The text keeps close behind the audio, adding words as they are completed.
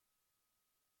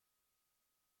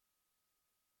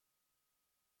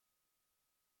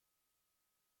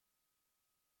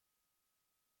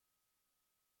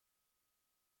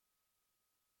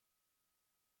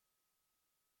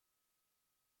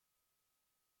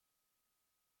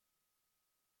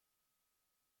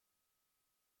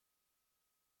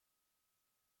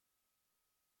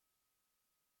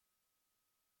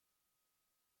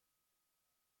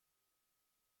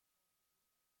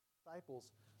disciples.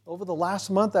 Over the last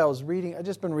month I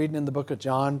just been reading in the book of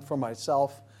John for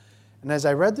myself. And as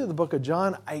I read through the book of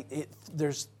John,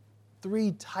 there's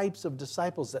three types of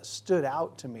disciples that stood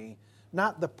out to me.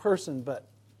 Not the person, but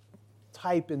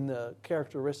type in the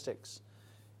characteristics.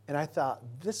 And I thought,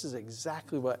 this is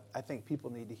exactly what I think people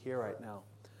need to hear right now.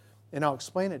 And I'll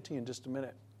explain it to you in just a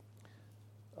minute.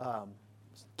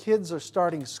 Kids are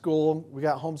starting school. We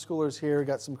got homeschoolers here. We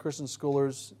got some Christian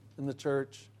schoolers in the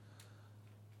church.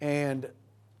 And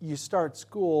you start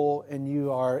school and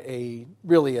you are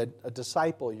really a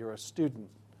disciple. You're a student.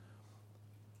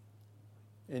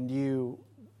 And you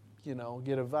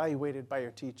get evaluated by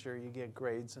your teacher. You get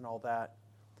grades and all that.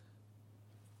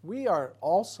 We are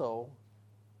also,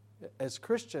 as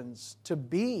Christians, to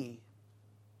be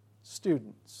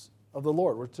students of the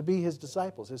Lord. We're to be His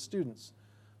disciples, His students.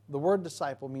 The word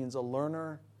disciple means a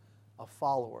learner, a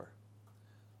follower.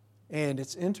 And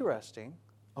it's interesting.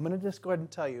 I'm going to just go ahead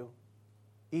and tell you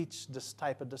each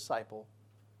type of disciple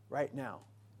right now.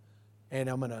 And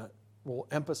we'll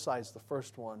emphasize the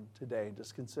first one today.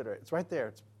 Just consider it. It's right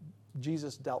there.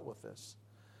 Jesus dealt with this.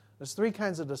 There's three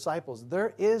kinds of disciples.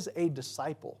 There is a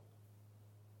disciple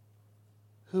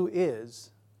who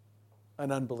is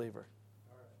an unbeliever.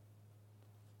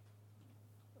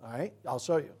 All right? I'll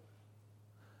show you.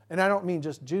 And I don't mean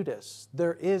just Judas.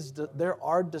 There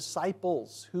are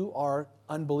disciples who are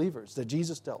unbelievers that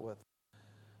Jesus dealt with.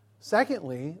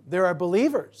 Secondly, there are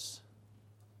believers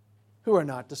who are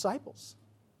not disciples.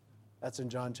 That's in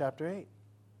John chapter 8.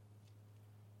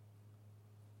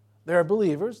 There are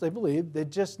believers, they believe, they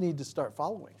just need to start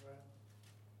following.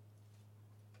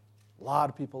 A lot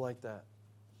of people like that.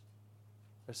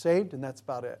 They're saved and that's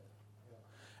about it.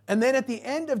 And then at the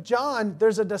end of John,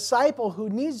 there's a disciple who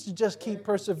needs to just keep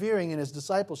persevering in his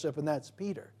discipleship, and that's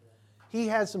Peter. He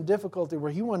had some difficulty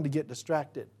where he wanted to get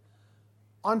distracted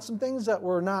on some things that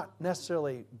were not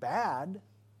necessarily bad,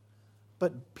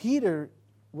 but Peter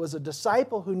was a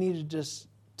disciple who needed to just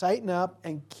tighten up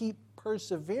and keep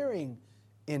persevering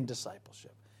in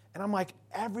discipleship. And I'm like,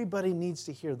 everybody needs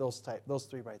to hear those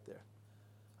three right there.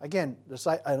 Again,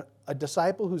 a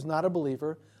disciple who's not a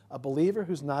believer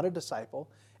who's not a disciple,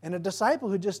 and a disciple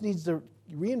who just needs to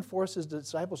reinforce his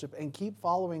discipleship and keep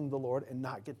following the Lord and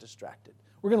not get distracted.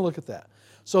 We're going to look at that.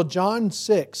 So John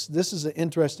 6, this is an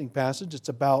interesting passage. It's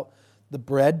about the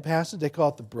bread passage. They call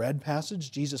it the bread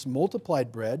passage. Jesus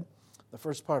multiplied bread, the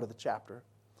first part of the chapter.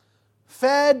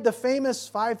 Fed the famous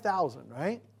 5,000,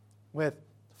 right? With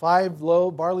 5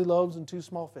 barley loaves and 2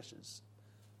 small fishes.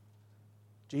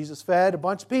 Jesus fed a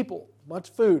bunch of people, a bunch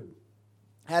of food.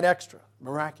 Had extra,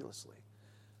 miraculously.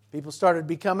 People started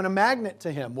becoming a magnet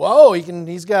to him. Whoa,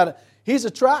 he's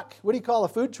a truck. What do you call a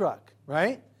food truck,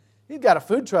 right? He's got a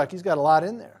food truck. He's got a lot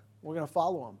in there. We're going to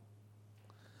follow him.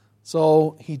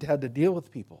 So he had to deal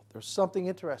with people. There's something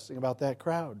interesting about that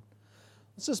crowd.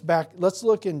 Let's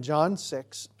look in John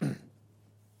 6.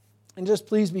 And just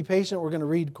please be patient. We're going to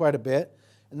read quite a bit.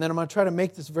 And then I'm going to try to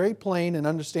make this very plain and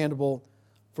understandable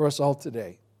for us all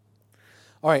today.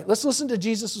 All right, let's listen to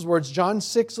Jesus' words. John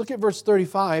 6, look at verse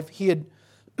 35. He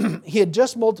had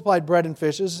just multiplied bread and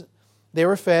fishes. They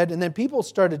were fed, and then people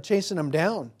started chasing him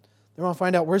down. They want to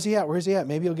find out, where's he at? Where's he at?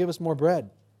 Maybe he'll give us more bread.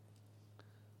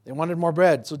 They wanted more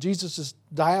bread. So Jesus is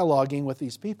dialoguing with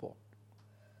these people.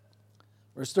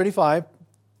 Verse 35,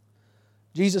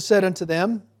 Jesus said unto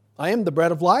them, I am the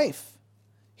bread of life.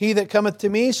 He that cometh to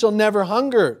me shall never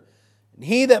hunger, and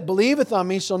he that believeth on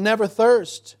me shall never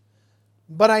thirst.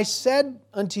 But I said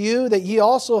unto you that ye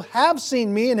also have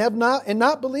seen me and have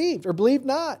not believed, or believed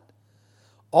not.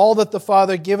 All that the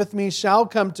Father giveth me shall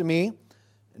come to me,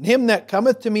 and him that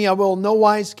cometh to me I will no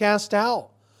wise cast out.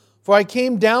 For I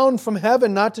came down from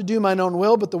heaven not to do mine own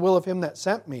will, but the will of him that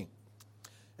sent me.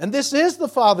 And this is the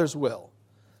Father's will,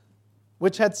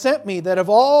 which hath sent me, that of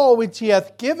all which he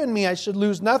hath given me I should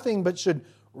lose nothing, but should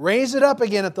raise it up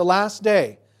again at the last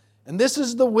day. And this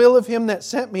is the will of him that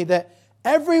sent me, that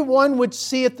everyone which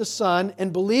seeth the Son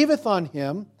and believeth on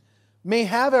him may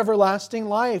have everlasting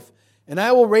life, and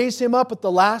I will raise him up at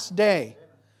the last day.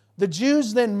 The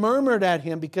Jews then murmured at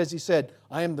him because he said,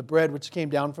 I am the bread which came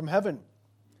down from heaven.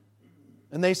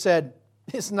 And they said,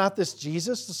 Is not this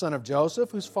Jesus, the son of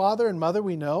Joseph, whose father and mother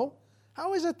we know?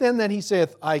 How is it then that he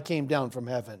saith, I came down from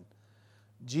heaven?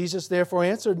 Jesus therefore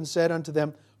answered and said unto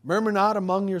them, Murmur not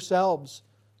among yourselves.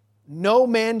 No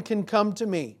man can come to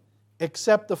me,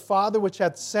 except the Father which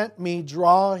hath sent me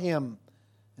draw him,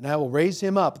 and I will raise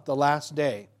him up at the last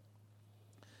day.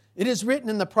 It is written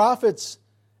in the prophets,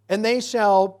 and they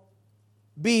shall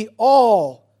be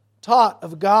all taught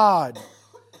of God.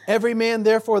 Every man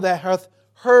therefore that hath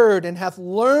heard and hath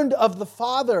learned of the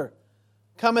Father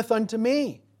cometh unto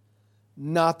me.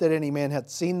 Not that any man hath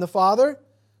seen the Father,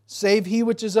 save he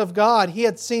which is of God. He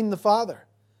hath seen the Father.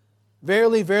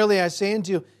 Verily, verily, I say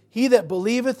unto you, he that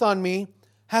believeth on me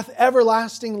hath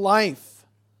everlasting life.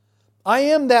 I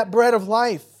am that bread of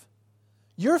life.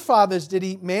 Your fathers did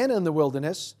eat manna in the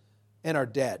wilderness, and are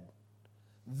dead.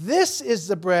 This is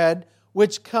the bread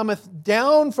which cometh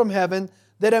down from heaven,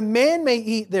 that a man may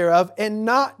eat thereof, and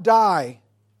not die.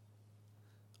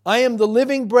 I am the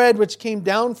living bread which came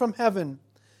down from heaven.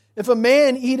 If a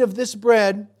man eat of this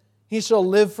bread, he shall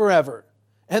live forever.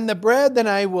 And the bread that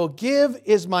I will give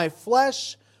is my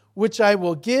flesh, which I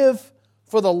will give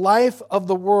for the life of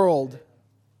the world.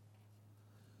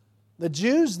 The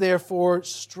Jews therefore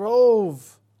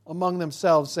strove among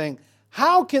themselves, saying,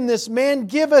 how can this man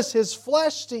give us his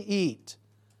flesh to eat?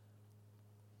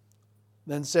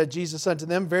 Then said Jesus unto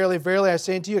them, verily, verily, I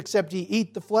say unto you, except ye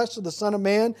eat the flesh of the Son of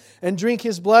Man, and drink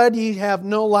his blood, ye have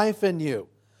no life in you.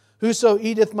 Whoso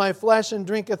eateth my flesh and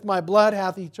drinketh my blood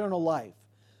hath eternal life,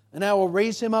 and I will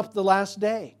raise him up the last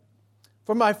day.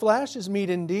 For my flesh is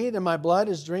meat indeed, and my blood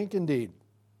is drink indeed.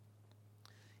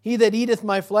 He that eateth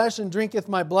my flesh and drinketh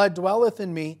my blood dwelleth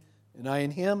in me, and I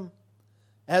in him.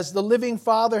 As the living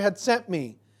Father hath sent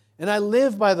me, and I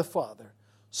live by the Father,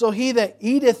 so he that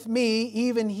eateth me,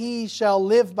 even he shall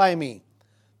live by me.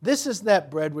 This is that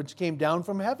bread which came down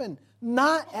from heaven,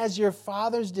 not as your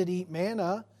fathers did eat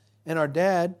manna, and are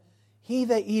dead. He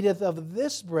that eateth of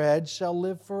this bread shall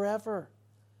live forever.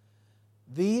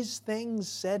 These things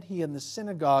said he in the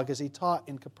synagogue as he taught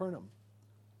in Capernaum.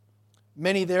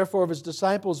 Many therefore of his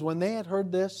disciples, when they had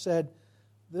heard this, said,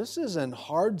 this is an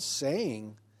hard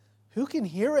saying. Who can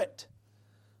hear it?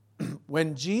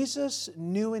 When Jesus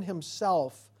knew in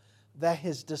himself that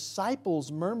his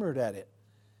disciples murmured at it,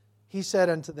 he said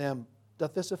unto them,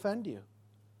 doth this offend you?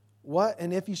 What,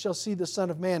 and if ye shall see the Son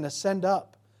of Man ascend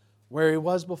up where he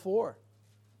was before?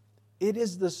 It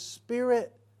is the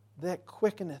Spirit that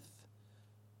quickeneth.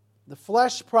 The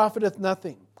flesh profiteth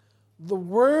nothing. The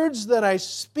words that I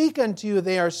speak unto you,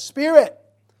 they are spirit,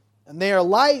 and they are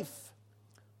life.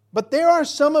 But there are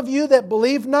some of you that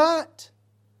believe not.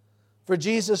 For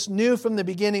Jesus knew from the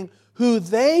beginning who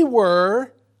they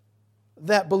were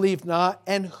that believed not,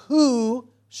 and who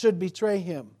should betray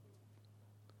him.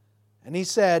 And he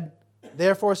said,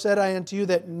 therefore said I unto you,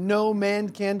 that no man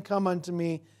can come unto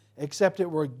me, except it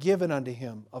were given unto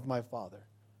him of my Father.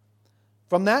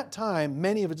 From that time,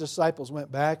 many of his disciples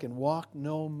went back and walked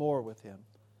no more with him.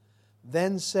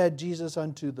 Then said Jesus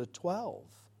unto the 12,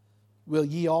 will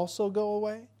ye also go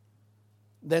away?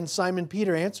 Then Simon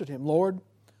Peter answered him, Lord,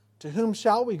 to whom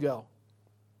shall we go?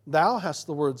 Thou hast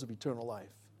the words of eternal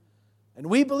life. And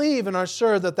we believe and are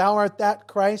sure that thou art that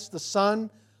Christ, the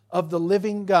Son of the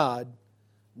living God.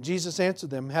 Jesus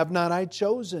answered them, have not I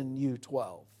chosen you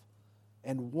 12?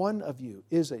 And one of you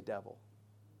is a devil.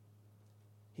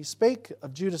 He spake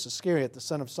of Judas Iscariot, the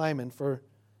son of Simon, for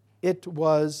he it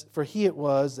was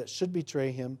that should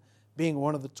betray him, being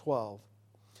one of the 12.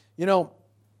 You know,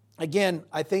 again,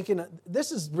 I think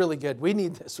this is really good. We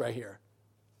need this right here.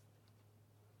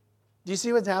 Do you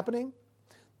see what's happening?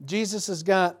 Jesus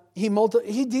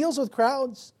he deals with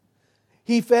crowds.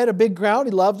 He fed a big crowd.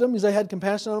 He loved them. He had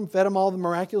compassion on them, fed them all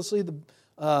miraculously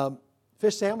the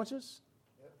fish sandwiches,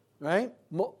 right?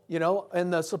 You know,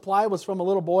 and the supply was from a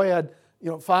little boy who had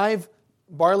 5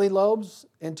 barley loaves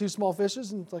and 2 small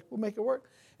fishes, and it's like, we'll make it work.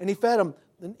 And he fed them.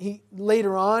 And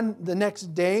later on, the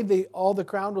next day, all the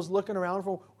crowd was looking around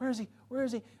for, where is he? Where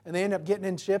is he? And they end up getting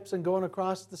in ships and going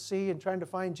across the sea and trying to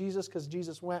find Jesus, because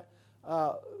Jesus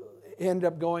ended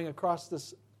up going across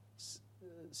the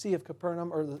Sea of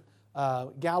Capernaum, or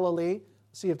the Galilee,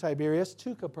 Sea of Tiberias,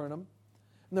 to Capernaum.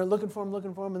 And they're looking for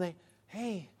him, and they,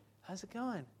 hey, how's it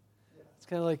going? It's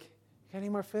kind of like, you got any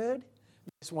more food? He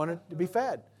just wanted to be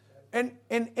fed. And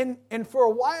for a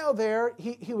while there,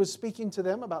 he was speaking to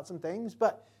them about some things,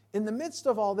 but in the midst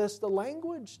of all this, the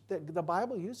language that the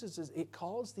Bible uses is it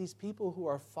calls these people who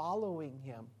are following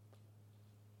him,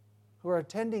 who are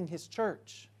attending his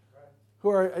church, who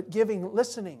are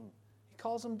listening. He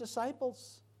calls them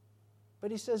disciples. But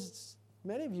he says,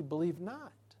 many of you believe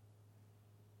not.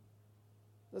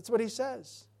 That's what he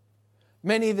says.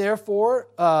 Many, therefore,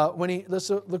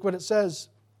 look what it says.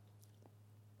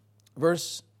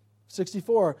 Verse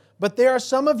 64. But there are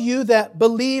some of you that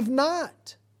believe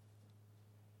not.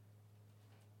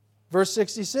 Verse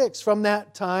 66. From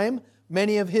that time,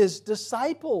 many of his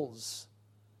disciples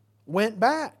went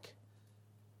back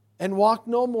and walked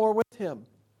no more with him.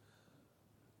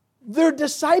 They're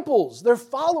disciples, they're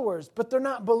followers, but they're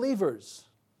not believers.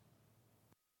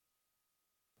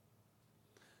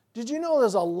 Did you know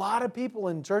there's a lot of people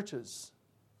in churches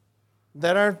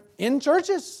that are in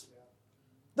churches?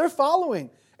 They're following.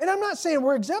 And I'm not saying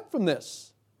we're exempt from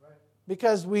this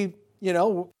because we,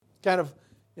 kind of,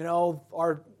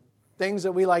 are things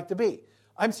that we like to be.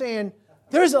 I'm saying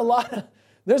there's a lot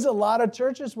of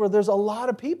churches where there's a lot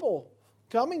of people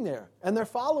coming there and they're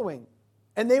following.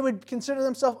 And they would consider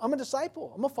themselves, I'm a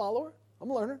disciple, I'm a follower, I'm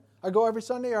a learner. I go every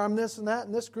Sunday, or I'm this and that,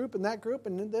 and this group and that group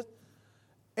and this.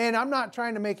 And I'm not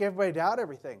trying to make everybody doubt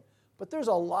everything. But there's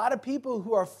a lot of people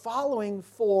who are following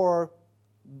for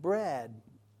bread,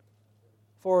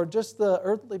 for just the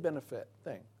earthly benefit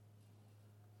thing,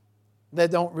 that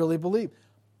don't really believe.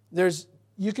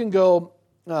 You can go,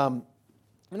 and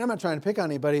I'm not trying to pick on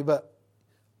anybody, but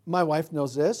my wife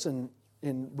knows this, and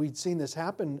we'd seen this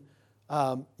happen.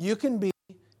 You can be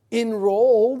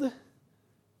enrolled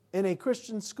in a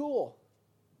Christian school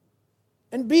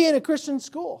and be in a Christian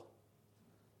school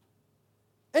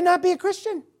and not be a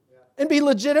Christian. And be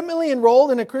legitimately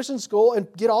enrolled in a Christian school and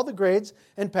get all the grades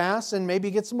and pass and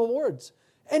maybe get some awards.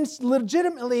 And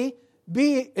legitimately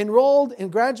be enrolled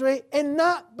and graduate and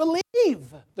not believe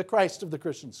the Christ of the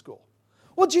Christian school.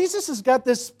 Well, Jesus has got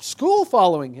this school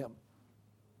following him.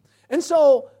 And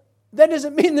so that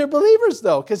doesn't mean they're believers,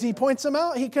 though, because he points them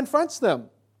out. He confronts them.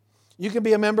 You can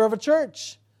be a member of a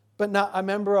church, but not a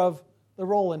member of the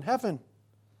role in heaven.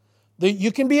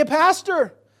 You can be a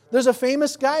pastor. There's a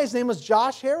famous guy, his name was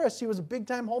Josh Harris. He was a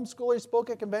big-time homeschooler. He spoke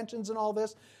at conventions and all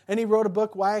this. And he wrote a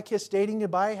book, Why I Kissed Dating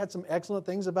Goodbye. He had some excellent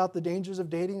things about the dangers of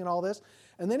dating and all this.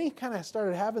 And then he kind of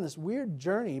started having this weird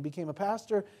journey. He became a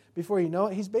pastor before you know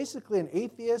it. He's basically an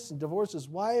atheist and divorced his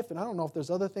wife. And I don't know if there's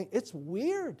other things. It's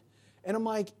weird. And I'm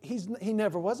like, he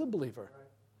never was a believer.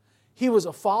 He was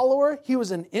a follower. He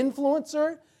was an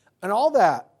influencer and all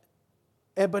that.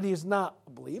 But he's not a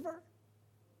believer.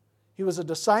 He was a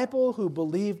disciple who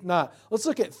believed not. Let's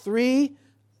look at 3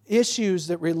 issues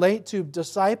that relate to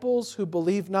disciples who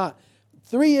believe not.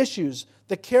 3 issues: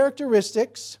 the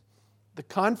characteristics, the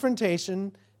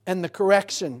confrontation, and the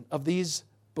correction of these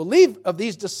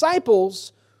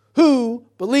disciples who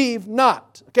believe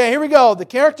not. Okay, here we go. The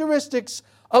characteristics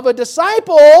of a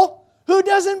disciple who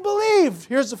doesn't believe.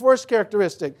 Here's the first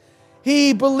characteristic.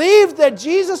 He believed that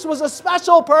Jesus was a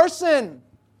special person.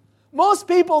 Most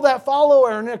people that follow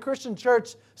or are in a Christian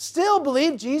church still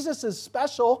believe Jesus is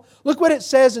special. Look what it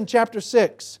says in chapter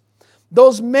 6.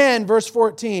 Those men, verse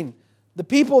 14, the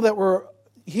people that were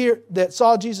here that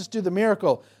saw Jesus do the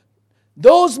miracle,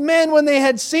 those men, when they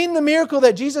had seen the miracle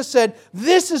that Jesus said,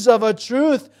 this is of a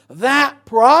truth, that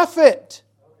prophet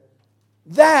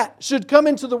that should come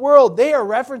into the world. They are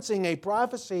referencing a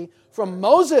prophecy from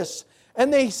Moses.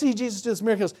 And they see Jesus do this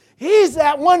miracle. He's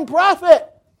that one prophet.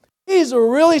 He's a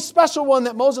really special one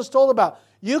that Moses told about.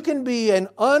 You can be an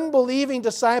unbelieving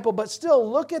disciple, but still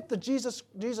look at the Jesus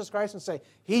Christ and say,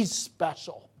 he's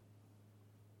special.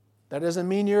 That doesn't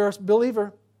mean you're a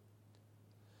believer.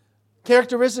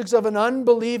 Characteristics of an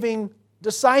unbelieving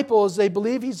disciple is they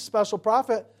believe he's a special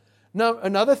prophet. Now,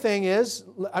 another thing is,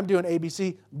 I'm doing A, B,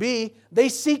 C, B, they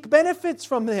seek benefits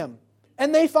from him.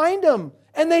 And they find him.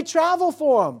 And they travel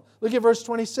for him. Look at verse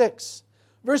 26.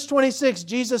 Verse 26,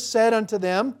 Jesus said unto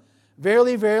them,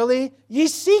 verily, verily, ye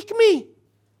seek me.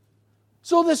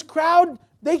 So this crowd,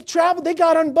 they traveled, they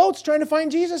got on boats trying to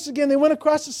find Jesus again. They went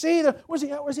across the sea. Where's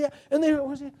he at? Where's he at? And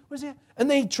where's he at?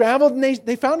 And they traveled and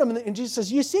they found him. And Jesus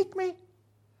says, you seek me.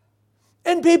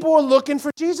 And people were looking for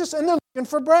Jesus and they're looking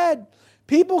for bread.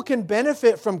 People can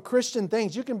benefit from Christian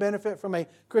things. You can benefit from a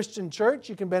Christian church.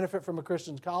 You can benefit from a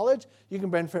Christian college. You can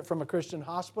benefit from a Christian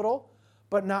hospital,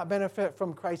 but not benefit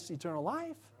from Christ's eternal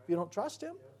life if you don't trust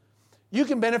him. You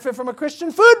can benefit from a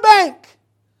Christian food bank,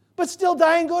 but still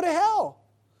die and go to hell.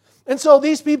 And so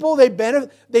these people, they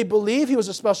believe he was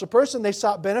a special person. They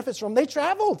sought benefits from him. They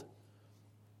traveled.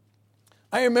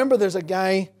 I remember there's a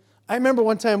guy, I remember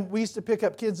one time we used to pick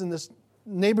up kids in this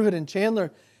neighborhood in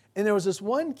Chandler, and there was this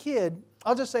one kid,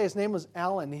 I'll just say his name was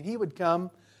Alan, and he would come.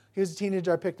 He was a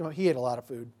teenager. I picked him up. He ate a lot of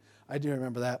food. I do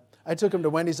remember that. I took him to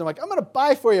Wendy's. I'm like, I'm going to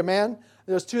buy for you, man.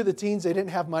 There was 2 of the teens. They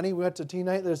didn't have money. We went to teen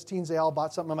night. There's teens. They all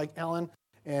bought something. I'm like, Alan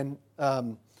and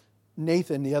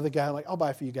Nathan, the other guy. I'm like, I'll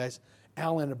buy for you guys.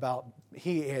 Alan,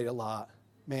 he ate a lot.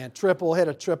 Man, had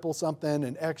a triple something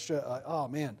and extra. Oh,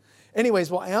 man. Anyways,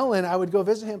 well, Alan, I would go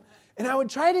visit him. And I would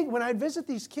try to, when I'd visit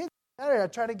these kids,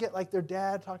 I'd try to get like their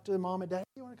dad, talk to their mom and dad.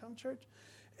 You want to come to church?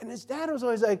 And his dad was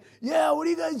always like, yeah, what are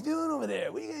you guys doing over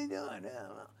there? What are you guys doing?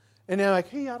 And they're like,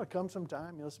 hey, you ought to come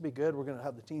sometime. This will be good. We're going to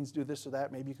have the teens do this or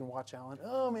that. Maybe you can watch Alan.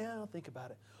 Oh, man, I'll think about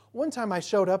it. One time I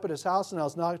showed up at his house, and I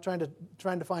was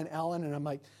trying to find Alan, and I'm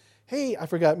like, hey, I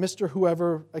forgot, Mr.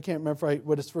 Whoever. I can't remember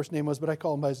what his first name was, but I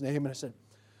called him by his name, and I said,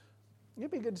 it'd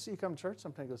be good to see you come to church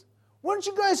sometime. He goes, why don't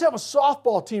you guys have a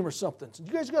softball team or something? So,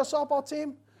 you guys got a softball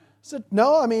team? I said,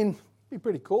 no, I mean, it'd be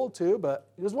pretty cool too, but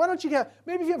he goes, why don't you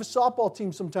maybe if you have a softball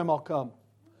team sometime I'll come.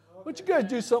 Why don't you guys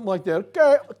do something like that?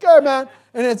 Okay, man.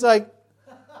 And it's like,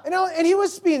 and he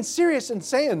was being serious in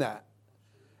saying that.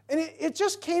 And it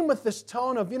just came with this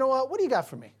tone of, you know what do you got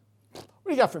for me? What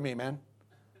do you got for me, man?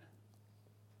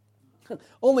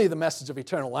 Only the message of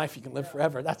eternal life, you can live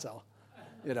forever, that's all,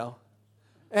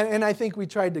 And I think we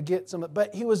tried to get some,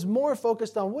 but he was more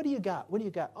focused on, what do you got? What do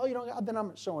you got? Oh, you don't got, then I'm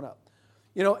not showing up.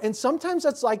 And sometimes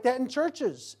that's like that in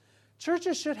churches.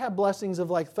 Churches should have blessings of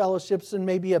like fellowships and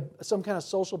maybe some kind of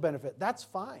social benefit. That's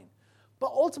fine.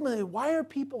 But ultimately, why are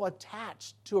people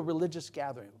attached to a religious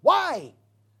gathering? Why?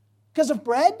 Because of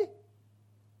bread?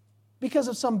 Because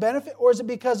of some benefit? Or is it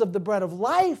because of the bread of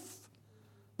life?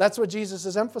 That's what Jesus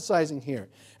is emphasizing here.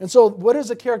 And so what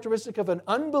is a characteristic of an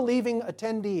unbelieving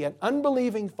attendee, an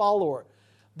unbelieving follower?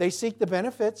 They seek the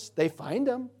benefits. They find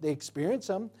them. They experience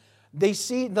them. They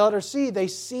see, the letter C, they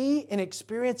see and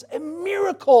experience a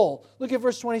miracle. Look at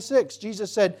verse 26.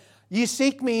 Jesus said, "Ye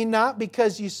seek me not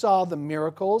because ye saw the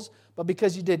miracles, but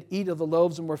because you did eat of the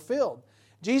loaves and were filled."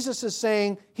 Jesus is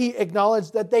saying he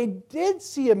acknowledged that they did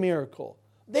see a miracle.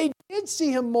 They did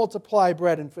see him multiply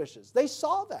bread and fishes. They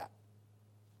saw that.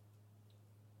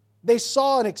 They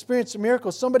saw and experienced a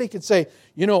miracle. Somebody could say,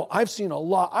 I've seen a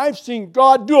lot. I've seen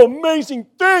God do amazing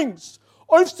things.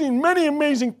 I've seen many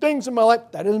amazing things in my life.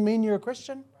 That doesn't mean you're a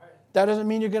Christian. That doesn't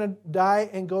mean you're going to die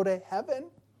and go to heaven.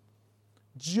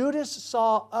 Judas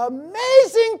saw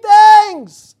amazing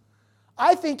things.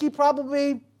 I think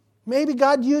maybe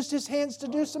God used his hands to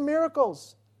do some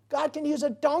miracles. God can use a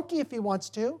donkey if he wants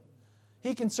to.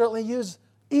 He can certainly use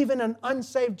even an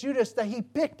unsaved Judas that he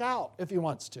picked out if he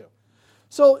wants to.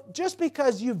 So just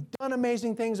because you've done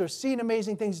amazing things or seen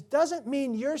amazing things doesn't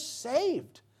mean you're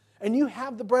saved and you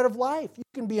have the bread of life. You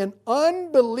can be an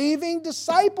unbelieving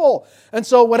disciple. And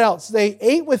so what else? They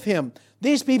ate with him.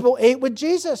 These people ate with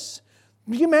Jesus.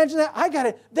 Can you imagine that?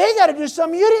 They got to do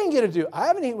something you didn't get to do. I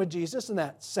haven't eaten with Jesus in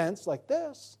that sense like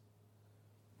this.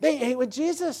 They ate with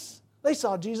Jesus. They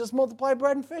saw Jesus multiply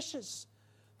bread and fishes.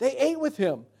 They ate with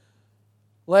him.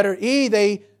 Letter E,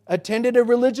 they attended a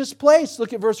religious place.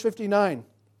 Look at verse 59.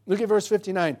 Look at verse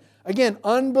 59. Again,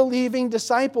 unbelieving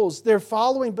disciples. They're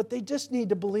following, but they just need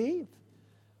to believe.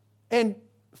 And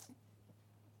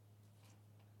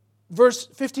verse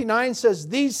 59 says,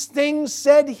 "These things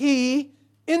said he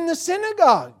in the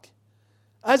synagogue."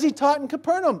 As he taught in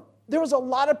Capernaum, there was a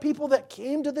lot of people that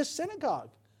came to this synagogue.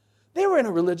 They were in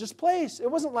a religious place.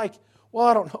 It wasn't like, well,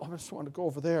 I don't know, I just want to go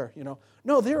over there,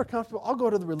 No, they were comfortable. I'll go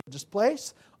to the religious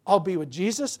place. I'll be with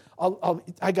Jesus.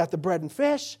 I got the bread and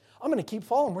fish. I'm going to keep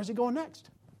following. Where's he going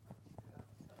next?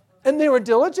 And they were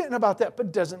diligent about that, but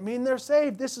it doesn't mean they're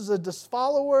saved. This is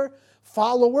a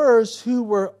followers who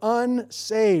were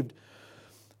unsaved.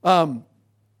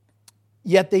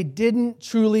 Yet they didn't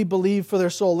truly believe for their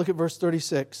soul. Look at verse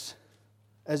 36.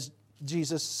 As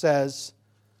Jesus says,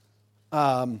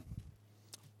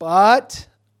 "But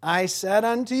I said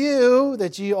unto you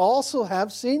that ye also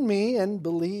have seen me and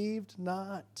believed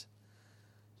not."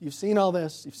 You've seen all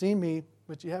this. You've seen me,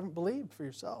 but you haven't believed for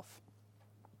yourself.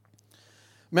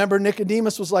 Remember,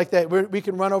 Nicodemus was like that. We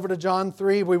can run over to John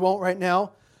 3. We won't right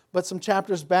now. But some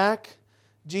chapters back,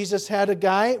 Jesus had a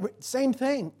guy. Same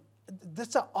thing.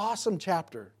 That's an awesome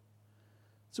chapter.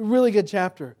 It's a really good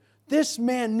chapter. This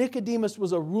man, Nicodemus,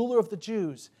 was a ruler of the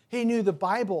Jews. He knew the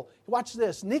Bible. Watch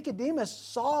this. Nicodemus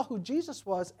saw who Jesus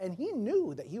was, and he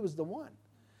knew that he was the one.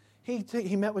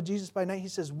 He met with Jesus by night. He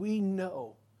says, "We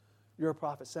know you're a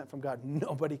prophet sent from God.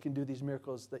 Nobody can do these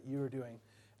miracles that you're doing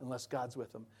unless God's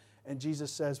with them." And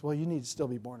Jesus says, "Well, you need to still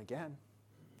be born again."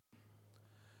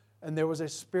 And there was a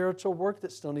spiritual work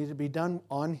that still needed to be done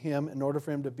on him in order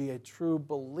for him to be a true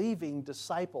believing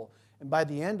disciple. And by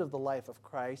the end of the life of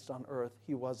Christ on earth,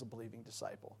 he was a believing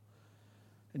disciple.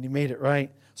 And he made it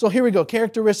right. So here we go,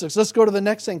 characteristics. Let's go to the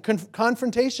next thing.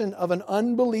 Confrontation of an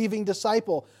unbelieving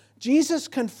disciple. Jesus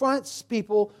confronts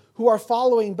people who are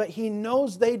following, but he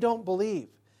knows they don't believe.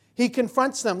 He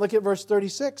confronts them. Look at verse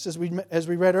 36 as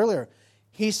we read earlier.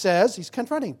 He says, he's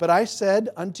confronting, "But I said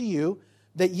unto you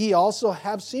that ye also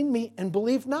have seen me and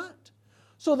believe not."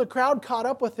 So the crowd caught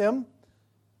up with him,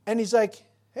 and he's like,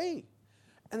 "Hey."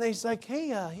 And he's like, "Hey,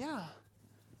 yeah,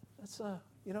 that's,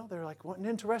 they're like wanting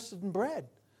interested in bread."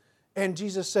 And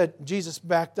Jesus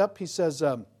backed up. He says,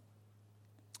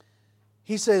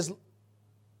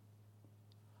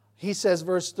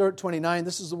 verse 29,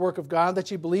 "This is the work of God,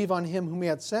 that ye believe on him whom he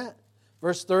hath sent."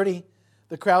 Verse 30,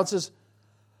 the crowd says,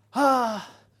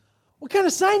 "What kind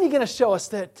of sign are you going to show us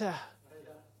that, you're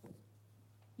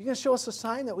going to show us a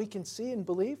sign that we can see and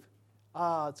believe?"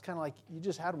 It's kind of like you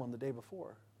just had one the day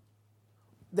before.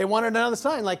 They wanted another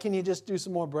sign, like, can you just do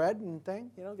some more bread and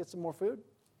thing, get some more food?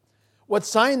 What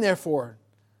sign, therefore?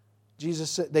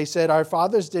 They said, our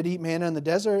fathers did eat manna in the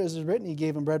desert, as is written, he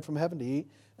gave them bread from heaven to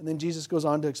eat. And then Jesus goes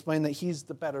on to explain that he's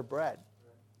the better bread.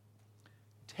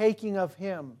 Taking of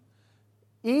him.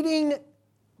 Eating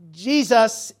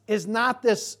Jesus is not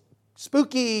this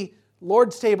spooky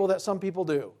Lord's table that some people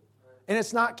do. And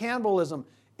it's not cannibalism.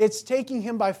 It's taking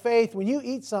him by faith. When you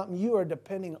eat something, you are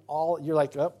depending you're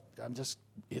like,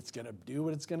 it's going to do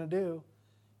what it's going to do.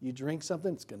 You drink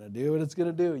something, it's going to do what it's going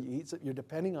to do. You eat something, you're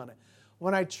depending on it.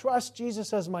 When I trust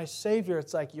Jesus as my Savior,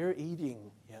 it's like you're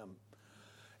eating him.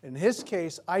 In his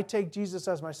case, I take Jesus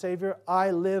as my Savior,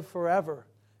 I live forever.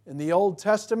 In the Old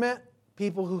Testament,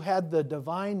 people who had the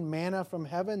divine manna from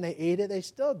heaven, they ate it, they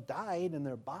still died in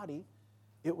their body.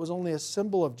 It was only a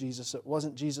symbol of Jesus. It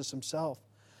wasn't Jesus himself.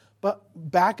 But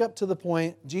back up to the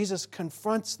point, Jesus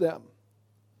confronts them.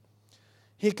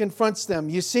 He confronts them.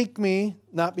 You seek me,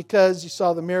 not because you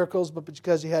saw the miracles, but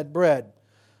because you had bread.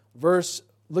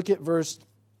 Look at verse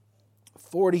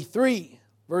 43.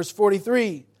 Verse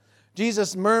 43.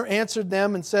 Jesus answered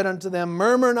them and said unto them,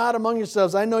 murmur not among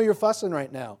yourselves. I know you're fussing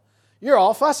right now. You're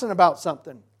all fussing about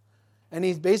something. And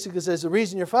he basically says the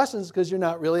reason you're fussing is because you're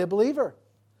not really a believer.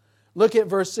 Look at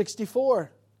verse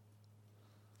 64.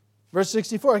 Verse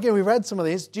 64, again, we read some of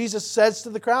these. Jesus says to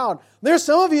the crowd, there's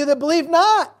some of you that believe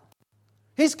not.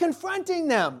 He's confronting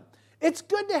them. It's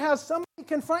good to have somebody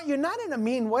confront you, not in a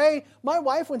mean way. My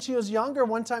wife, when she was younger,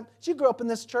 one time, she grew up in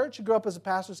this church. She grew up as a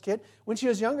pastor's kid. When she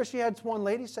was younger, she had one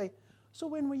lady say, so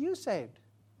when were you saved?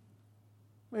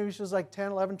 Maybe she was like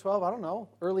 10, 11, 12, I don't know,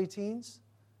 early teens.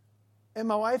 And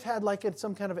my wife had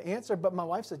some kind of answer, but my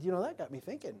wife said, that got me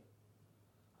thinking.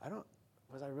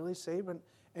 Was I really saved?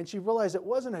 And she realized it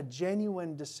wasn't a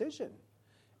genuine decision.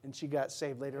 And she got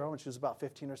saved later on when she was about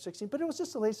 15 or 16. But it was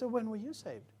just a lady said, when were you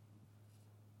saved?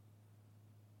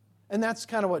 And that's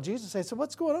kind of what Jesus said. So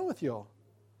what's going on with you all?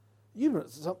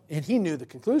 And he knew the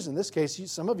conclusion. In this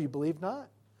case, some of you believe not.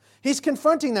 He's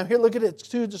confronting them. Here, look at it.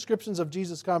 Two descriptions of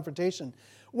Jesus' confrontation.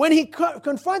 When he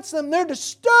confronts them, they're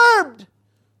disturbed.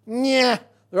 Yeah,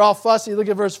 they're all fussy. Look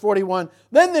at verse 41.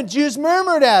 Then the Jews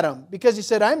murmured at him because he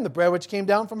said, I'm the bread which came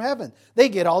down from heaven. They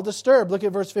get all disturbed. Look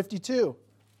at verse 52.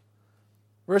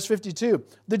 Verse 52.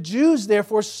 The Jews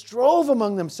therefore strove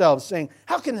among themselves, saying,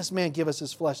 how can this man give us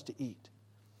his flesh to eat?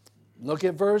 Look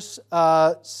at verse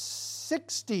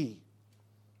 60.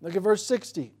 Look at verse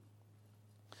 60.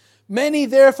 Many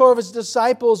therefore of his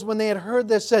disciples, when they had heard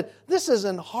this, said, this is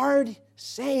an hard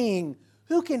saying.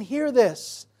 Who can hear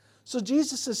this? So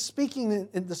Jesus is speaking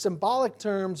in the symbolic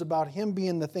terms about him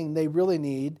being the thing they really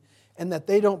need and that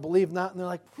they don't believe not. And they're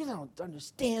like, we don't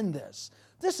understand this.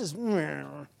 This is,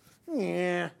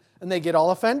 yeah. And they get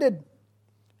all offended.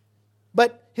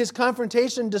 But his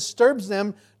confrontation disturbs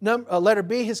them. Letter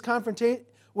B,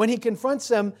 when he confronts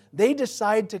them, they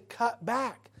decide to cut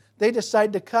back. They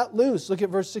decide to cut loose. Look at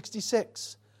verse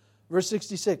 66. Verse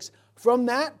 66. From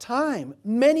that time,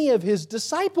 many of his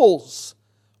disciples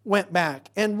went back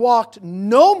and walked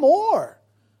no more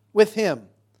with him.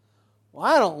 Well,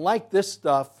 I don't like this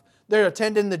stuff. They're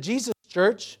attending the Jesus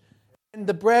church, and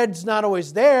the bread's not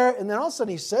always there. And then all of a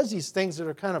sudden he says these things that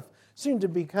are seem to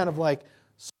be kind of like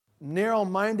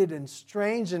narrow-minded and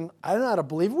strange, and I'm not a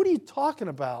believer. What are you talking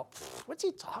about? What's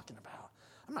he talking about?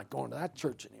 I'm not going to that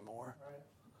church anymore. Right.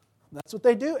 That's what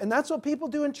they do, and that's what people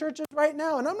do in churches right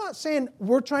now. And I'm not saying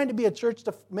we're trying to be a church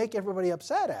to make everybody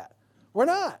upset at. We're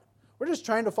not. We're just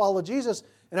trying to follow Jesus.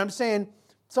 And I'm saying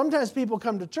sometimes people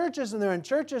come to churches, and they're in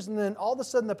churches, and then all of a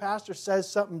sudden the pastor says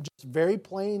something just very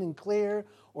plain and clear,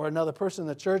 or another person in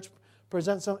the church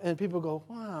presents something, and people go,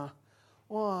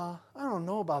 wow, I don't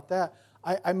know about that.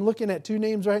 I'm looking at two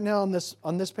names right now on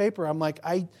this paper. I'm like,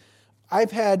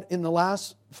 I've had in the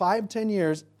last 5-10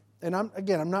 years, and I'm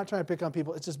not trying to pick on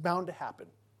people. It's just bound to happen,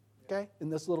 okay, in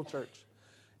this little church.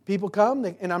 People come,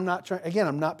 and I'm not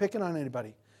picking on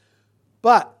anybody.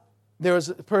 But there was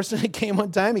a person that came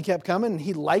one time. He kept coming, and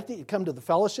he liked it. He'd come to the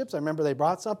fellowships. I remember they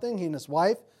brought something, he and his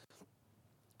wife.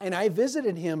 And I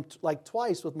visited him like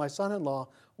twice with my son-in-law,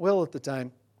 Will, at the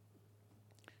time,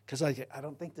 because I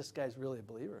don't think this guy's really a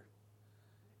believer.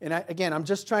 And I'm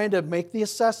just trying to make the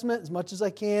assessment as much as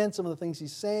I can, some of the things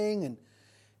he's saying,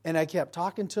 and I kept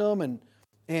talking to him,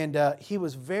 and he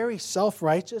was very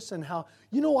self-righteous and how,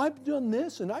 I've done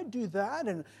this and I do that,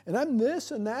 and I'm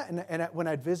this and that, and when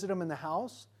I'd visit him in the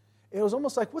house, it was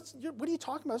almost like, what are you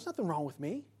talking about? There's nothing wrong with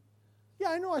me. Yeah,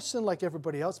 I know I sin like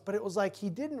everybody else, but it was like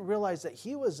he didn't realize that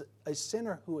he was a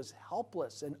sinner who was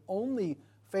helpless, and only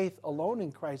faith alone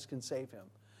in Christ can save him.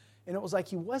 And it was like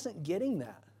he wasn't getting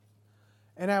that.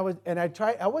 And I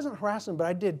wasn't harassing him, but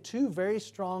I did 2 very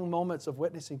strong moments of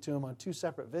witnessing to him on 2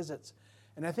 separate visits.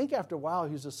 And I think after a while,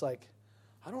 he was just like,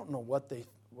 I don't know what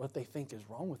they think is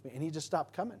wrong with me. And he just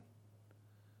stopped coming.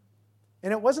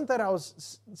 And it wasn't that I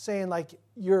was saying, like,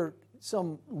 you're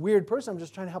some weird person. I'm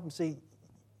just trying to help him see,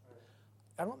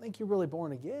 I don't think you're really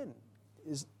born again.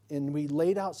 And we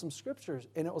laid out some scriptures.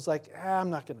 And it was like,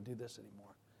 I'm not going to do this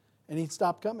anymore. And he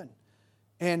stopped coming.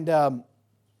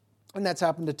 And that's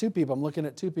happened to 2 people. I'm looking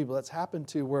at 2 people that's happened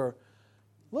to where,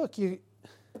 look,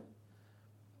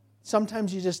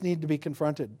 sometimes you just need to be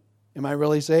confronted. Am I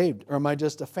really saved, or am I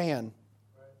just a fan?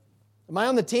 Am I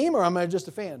on the team, or am I just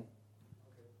a fan?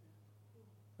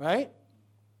 Right?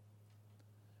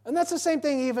 And that's the same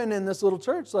thing even in this little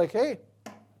church. Like, hey,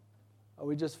 are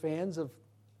we just fans of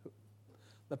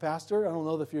the pastor? I don't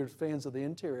know if you're fans of the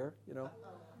interior,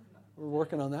 We're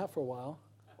working on that for a while.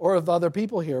 Or of other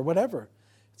people here, whatever.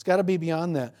 It's got to be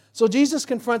beyond that. So Jesus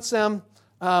confronts them.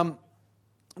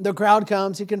 The crowd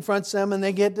comes, he confronts them, and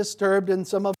they get disturbed, and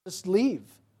some of us leave.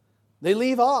 They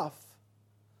leave off.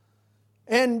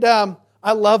 And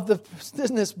I love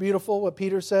isn't this beautiful what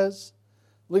Peter says?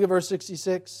 Look at verse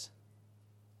 66.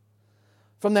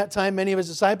 From that time, many of his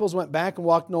disciples went back and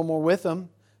walked no more with him.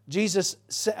 Jesus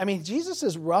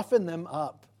is roughing them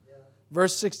up. Yeah.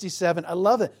 Verse 67. I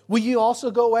love it. Will you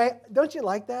also go away? Don't you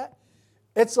like that?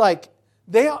 It's like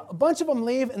a bunch of them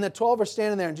leave, and the 12 are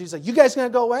standing there, and Jesus is like, you guys going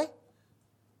to go away?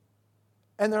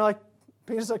 And they're like,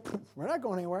 Peter's like, we're not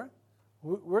going anywhere.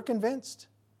 We're convinced.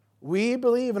 We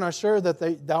believe and are sure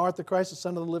that thou art the Christ, the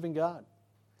Son of the living God.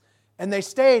 And they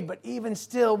stayed, but even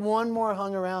still, one more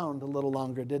hung around a little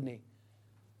longer, didn't he?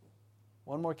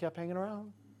 One more kept hanging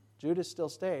around. Judas still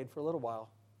stayed for a little while.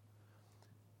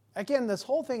 Again, this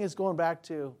whole thing is going back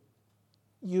to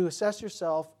you assess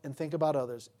yourself and think about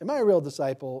others. Am I a real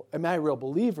disciple? Am I a real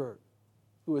believer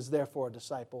who is therefore a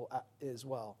disciple as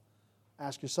well?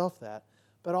 Ask yourself that.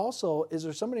 But also, is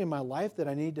there somebody in my life that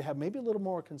I need to have maybe a little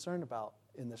more concern about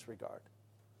in this regard?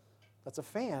 That's a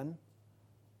fan,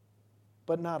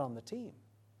 but not on the team.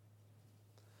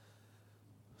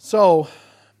 So,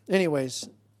 anyways,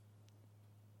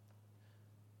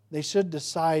 they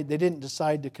didn't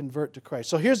decide to convert to Christ.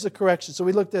 So here's the correction. So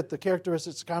we looked at the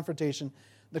characteristics of confrontation.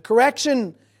 The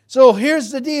correction, so here's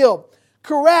the deal.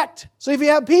 Correct. So if you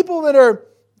have people that are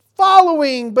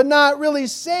following but not really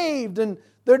saved, and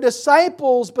they're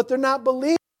disciples but they're not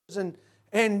believers,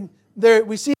 and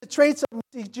we see the traits of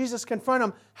Jesus confront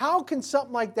them, how can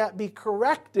something like that be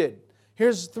corrected?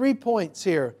 Here's 3 points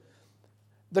here.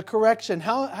 The correction.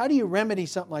 How do you remedy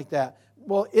something like that?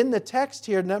 Well, in the text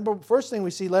here, first thing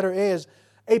we see, letter A, is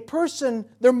a person,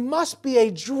 there must be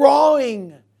a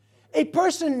drawing. A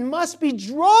person must be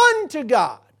drawn to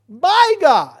God, by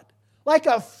God, like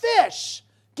a fish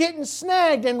getting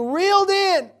snagged and reeled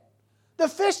in. The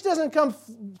fish doesn't come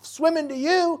swimming to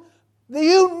you.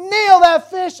 You nail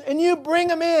that fish and you bring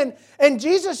them in. And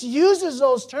Jesus uses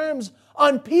those terms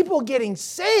on people getting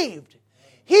saved.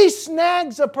 He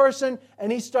snags a person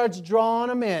and he starts drawing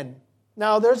them in.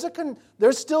 Now, there's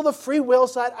still the free will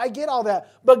side. I get all that.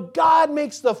 But God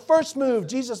makes the first move.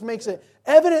 Jesus makes it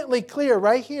evidently clear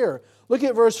right here. Look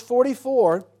at verse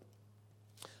 44.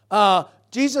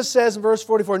 Jesus says in verse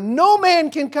 44, no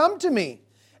man can come to me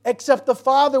except the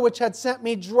Father which had sent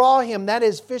me draw him. That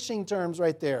is fishing terms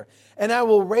right there. And I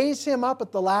will raise him up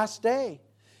at the last day.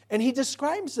 And he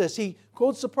describes this. He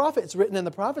quotes the prophet. It's written in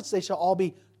the prophets, they shall all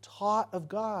be taught of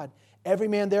God. Every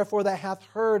man, therefore, that hath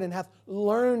heard and hath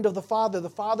learned of the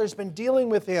Father's been dealing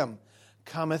with him,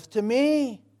 cometh to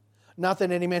me. Not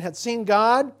that any man hath seen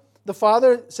God, the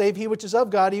Father, save he which is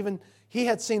of God, even he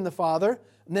hath seen the Father.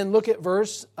 And then look at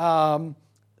verse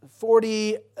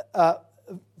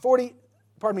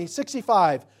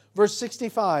 65. Verse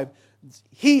 65.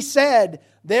 He said,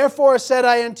 therefore said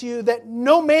I unto you, that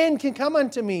no man can come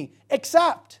unto me,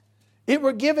 except it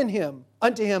were given him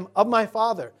unto him of my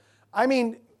Father. I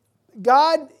mean,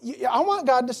 God, I want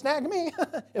God to snag me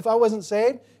if I wasn't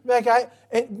saved.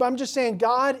 I'm just saying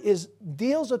God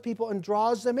deals with people and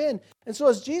draws them in. And so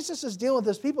as Jesus is dealing with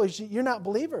those people, you're not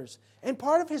believers. And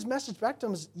part of his message back to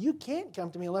them is, you can't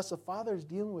come to me unless the Father is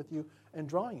dealing with you and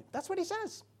drawing you. That's what he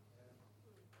says.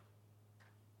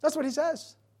 That's what he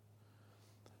says.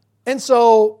 And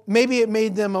so maybe it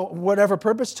made them whatever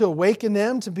purpose to awaken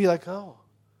them to be like, oh,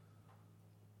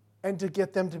 and to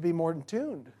get them to be more in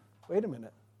tuned. Wait a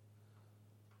minute.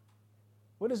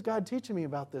 What is God teaching me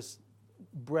about this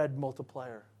bread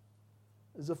multiplier?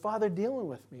 Is the Father dealing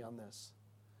with me on this?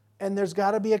 And there's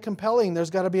got to be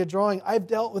there's got to be a drawing. I've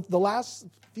dealt with the last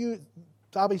few,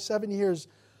 probably 7 years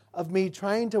of me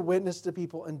trying to witness to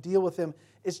people and deal with them.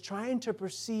 is trying to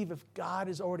perceive if God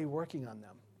is already working on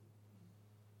them.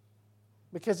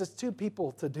 Because it's two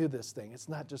people to do this thing. It's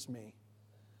not just me.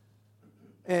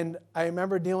 And I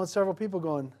remember dealing with several people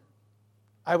going,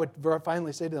 I would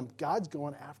finally say to them, God's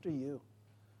going after you.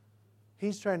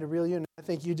 He's trying to reel you in. I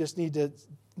think you just need to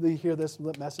hear this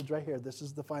message right here. This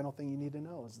is the final thing you need to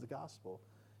know is the gospel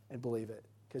and believe it.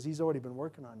 Because He's already been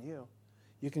working on you.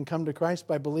 You can come to Christ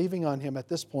by believing on Him at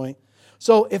this point.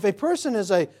 So if a person is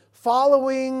they're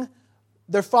following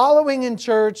in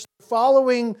church,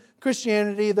 following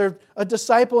Christianity, they're a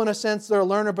disciple in a sense, they're a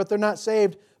learner, but they're not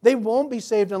saved, they won't be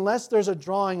saved unless there's a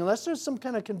drawing, unless there's some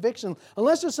kind of conviction,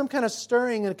 unless there's some kind of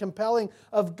stirring and compelling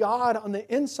of God on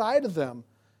the inside of them.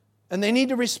 And they need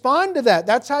to respond to that.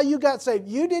 That's how you got saved.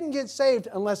 You didn't get saved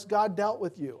unless God dealt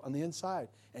with you on the inside.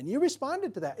 And you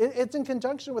responded to that. It's in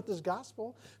conjunction with this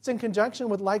gospel. It's in conjunction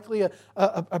with likely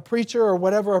a preacher or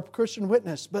whatever, a Christian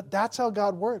witness. But that's how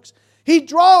God works. He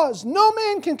draws. No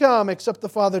man can come except the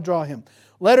Father draw him.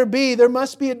 Letter B, there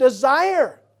must be a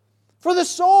desire for the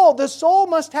soul. The soul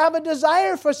must have a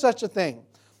desire for such a thing.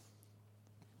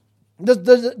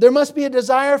 There must be a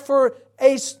desire for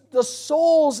the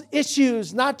soul's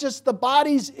issues, not just the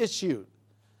body's issue.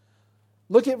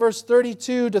 Look at verse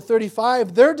 32 to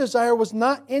 35. Their desire was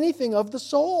not anything of the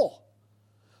soul.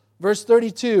 Verse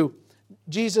 32,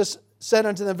 Jesus said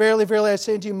unto them, Verily, verily, I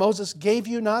say unto you, Moses gave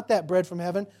you not that bread from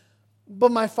heaven,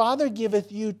 but my Father giveth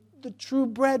you the true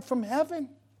bread from heaven.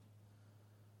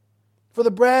 For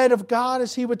the bread of God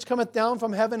is He which cometh down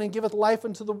from heaven and giveth life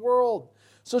unto the world.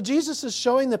 So Jesus is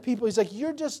showing the people, He's like,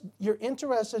 you're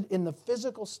interested in the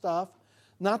physical stuff,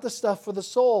 not the stuff for the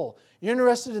soul. You're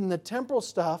interested in the temporal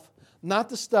stuff, not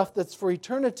the stuff that's for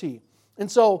eternity.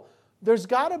 And so there's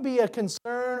got to be a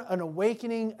concern, an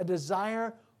awakening, a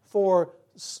desire for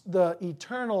the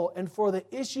eternal and for the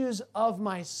issues of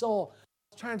my soul.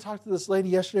 I was trying to talk to this lady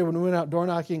yesterday when we went out door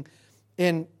knocking,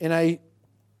 and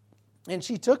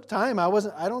she took time.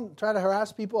 I don't try to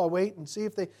harass people. I wait and see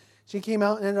if she came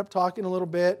out and ended up talking a little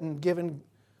bit and giving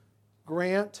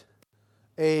Grant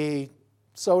a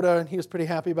soda, and he was pretty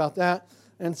happy about that.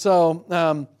 And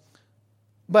so,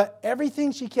 but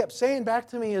everything she kept saying back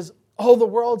to me is, oh, the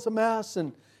world's a mess,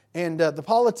 and the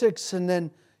politics, and then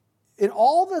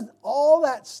all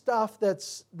that stuff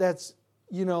that's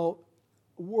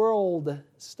world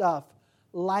stuff,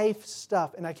 life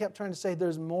stuff. And I kept trying to say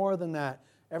there's more than that.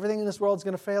 Everything in this world is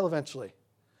going to fail eventually.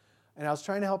 And I was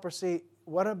trying to help her see,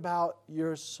 what about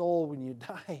your soul when you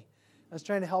die? I was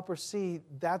trying to help her see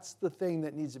that's the thing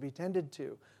that needs to be tended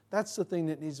to. That's the thing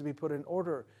that needs to be put in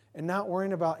order. And not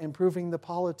worrying about improving the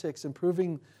politics,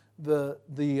 improving the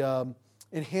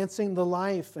enhancing the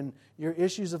life and your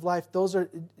issues of life. Those are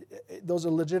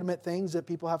legitimate things that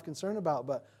people have concern about.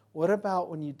 But what about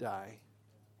when you die?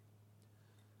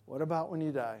 What about when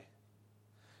you die?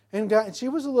 And she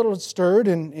was a little stirred,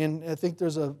 and I think there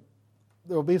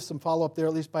will be some follow-up there,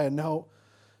 at least by a note.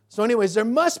 So anyways, there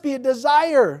must be a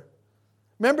desire.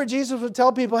 Remember, Jesus would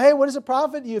tell people, hey, what does it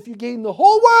profit you if you gain the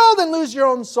whole world and lose your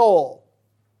own soul?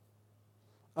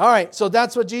 All right, so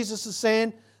that's what Jesus is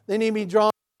saying. They need to be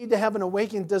drawn. They need to have an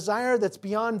awakened desire that's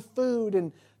beyond food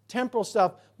and temporal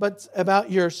stuff, but about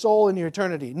your soul and your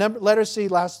eternity. Letter C,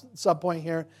 last subpoint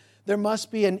here. There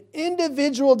must be an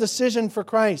individual decision for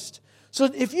Christ. So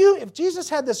if Jesus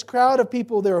had this crowd of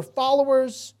people, they were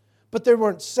followers, but they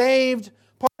weren't saved,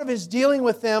 part of His dealing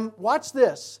with them, watch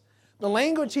this. The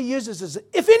language He uses is,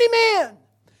 if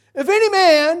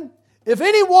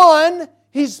anyone,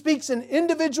 He speaks in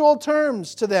individual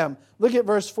terms to them. Look at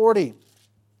verse 40.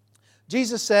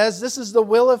 Jesus says, this is the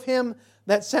will of Him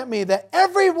that sent me, that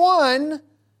everyone,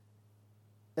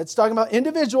 that's talking about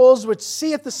individuals, which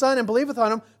seeth the Son and believeth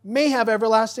on Him, may have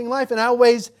everlasting life. And I will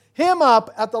raise Him up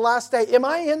at the last day. Am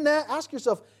I in that? Ask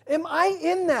yourself, am I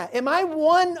in that? Am I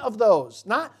one of those?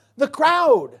 Not the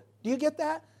crowd. Do you get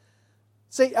that?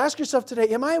 Ask yourself today,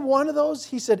 am I one of those?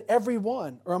 He said, every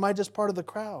one. Or am I just part of the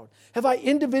crowd? Have I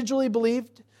individually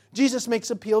believed? Jesus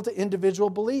makes appeal to individual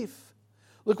belief.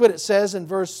 Look what it says in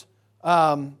verse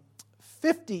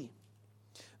 50.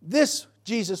 This,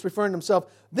 Jesus referring to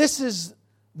Himself, this is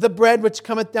the bread which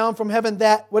cometh down from heaven,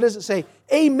 that, what does it say?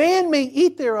 A man may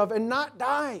eat thereof and not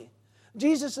die.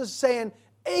 Jesus is saying,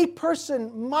 a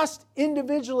person must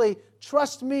individually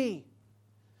trust me.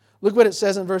 Look what it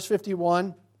says in verse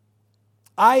 51.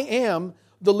 I am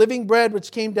the living bread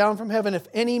which came down from heaven. If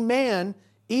any man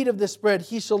eat of this bread,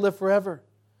 he shall live forever.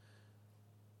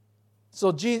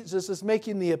 So Jesus is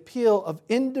making the appeal of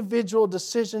individual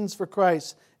decisions for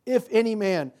Christ. If any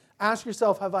man. Ask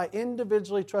yourself, have I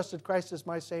individually trusted Christ as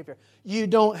my Savior? You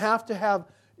don't have to have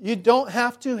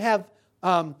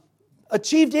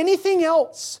achieved anything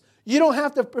else. You don't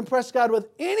have to impress God with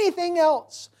anything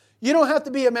else. You don't have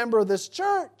to be a member of this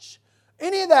church.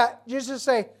 Any of that. You just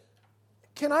say,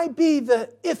 can I be the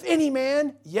if any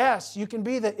man? Yes, you can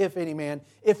be the if any man.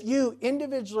 If you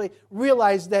individually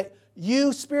realize that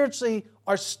you spiritually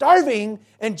are starving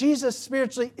and Jesus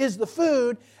spiritually is the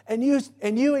food, and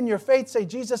you in your faith say,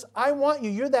 Jesus, I want you.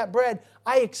 You're that bread.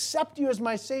 I accept you as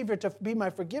my Savior to be my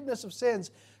forgiveness of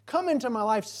sins. Come into my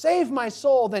life, save my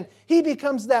soul. Then He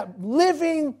becomes that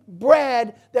living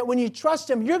bread that when you trust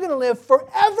Him, you're going to live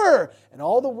forever. And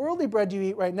all the worldly bread you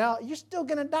eat right now, you're still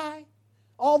going to die.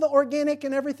 All the organic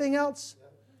and everything else,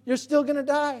 you're still going to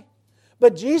die.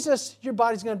 But Jesus, your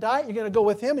body's going to die. You're going to go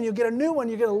with Him and you'll get a new one.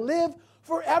 You're going to live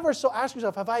forever. So ask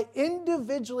yourself, have I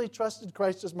individually trusted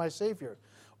Christ as my Savior?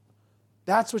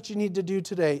 That's what you need to do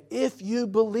today. If you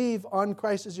believe on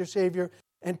Christ as your Savior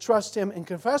and trust Him and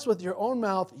confess with your own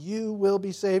mouth, you will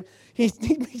be saved. He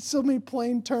makes so many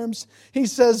plain terms. He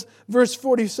says, verse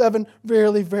 47,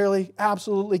 verily, verily,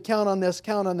 absolutely, count on this,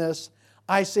 count on this.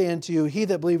 I say unto you, he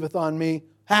that believeth on me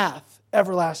hath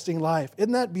everlasting life.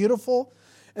 Isn't that beautiful?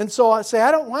 And so I say,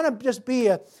 I don't want to just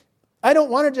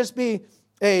be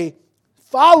a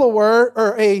follower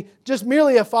or just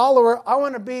merely a follower. I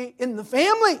want to be in the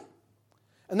family.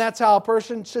 And that's how a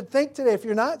person should think today if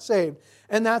you're not saved.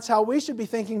 And that's how we should be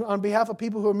thinking on behalf of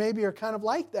people who maybe are kind of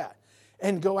like that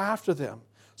and go after them.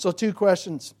 So 2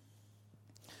 questions.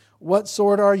 What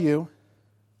sort are you?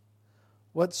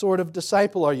 What sort of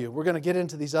disciple are you? We're going to get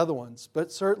into these other ones.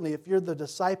 But certainly if you're the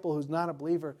disciple who's not a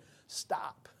believer,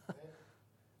 stop.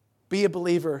 Be a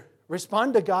believer.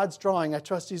 Respond to God's drawing. I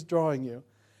trust He's drawing you.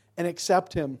 And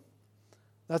accept Him.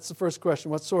 That's the first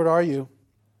question. What sort are you?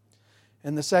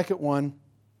 And the second one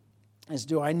is,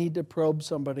 do I need to probe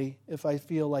somebody if I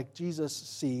feel like Jesus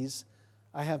sees?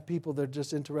 I have people that are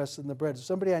just interested in the bread.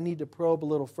 Somebody I need to probe a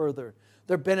little further.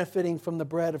 They're benefiting from the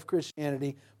bread of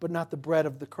Christianity, but not the bread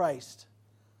of the Christ.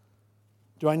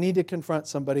 Do I need to confront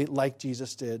somebody like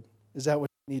Jesus did? Is that what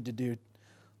you need to do?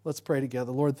 Let's pray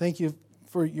together. Lord, thank you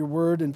for your word and